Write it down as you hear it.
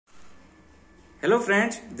Hello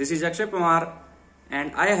friends, this is Akshay Kumar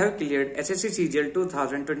and I have cleared SSC CGL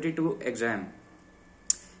 2022 exam.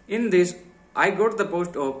 In this, I got the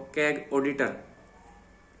post of CAG Auditor.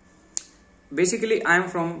 Basically, I am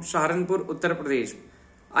from Saharanpur, Uttar Pradesh.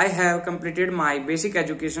 I have completed my basic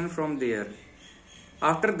education from there.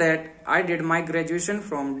 After that, I did my graduation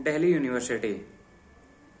from Delhi University.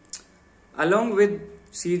 Along with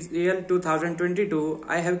CGL 2022,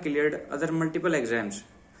 I have cleared other multiple exams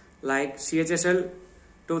like CHSL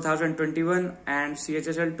 2021 and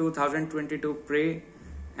CHSL 2022 Pre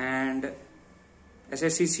and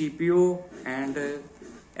SSC CPO and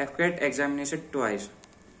FCAT examination twice.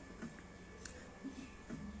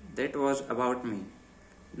 That was about me.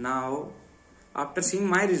 Now, after seeing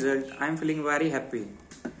my result, I am feeling very happy.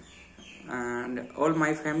 And all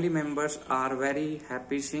my family members are very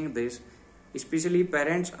happy seeing this. Especially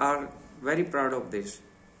parents are very proud of this.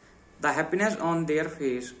 The happiness on their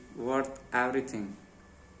face worth everything.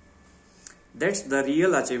 That's the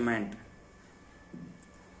real achievement.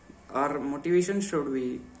 Our motivation should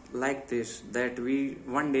be like this, that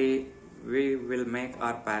one day we will make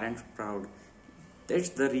our parents proud. That's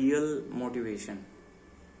the real motivation.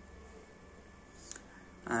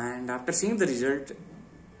 And after seeing the result,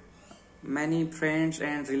 many friends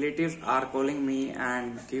and relatives are calling me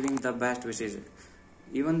and giving the best wishes.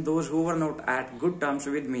 Even those who were not at good terms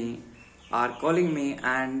with me are calling me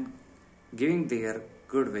and giving their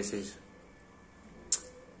good wishes.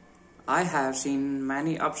 I have seen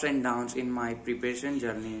many ups and downs in my preparation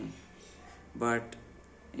journey, but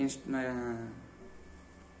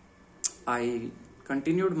I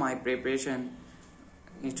continued my preparation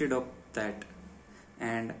instead of that,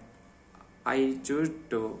 and I chose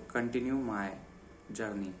to continue my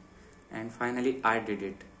journey, and finally I did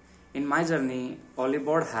it. In my journey,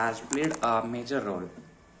 Oliveboard has played a major role.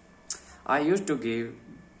 I used to give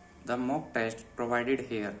the mock test provided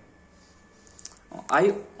here.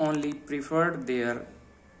 I only preferred their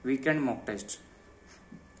weekend mock tests.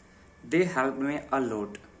 They helped me a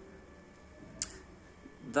lot.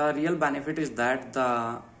 The real benefit is that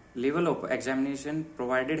the level of examination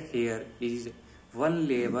provided here is one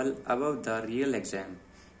level above the real exam,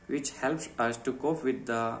 which helps us to cope with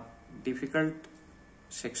the difficult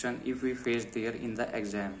section if we face there in the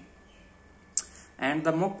exam. And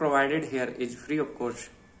the mock provided here is free of course.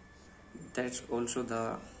 That's also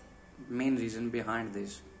the main reason behind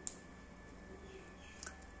this.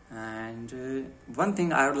 And one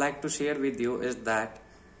thing I would like to share with you is that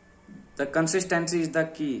the consistency is the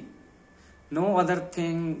key. No other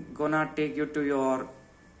thing gonna take you to your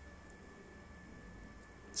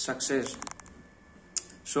success.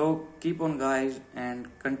 So keep on guys and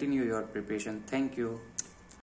continue your preparation. Thank you.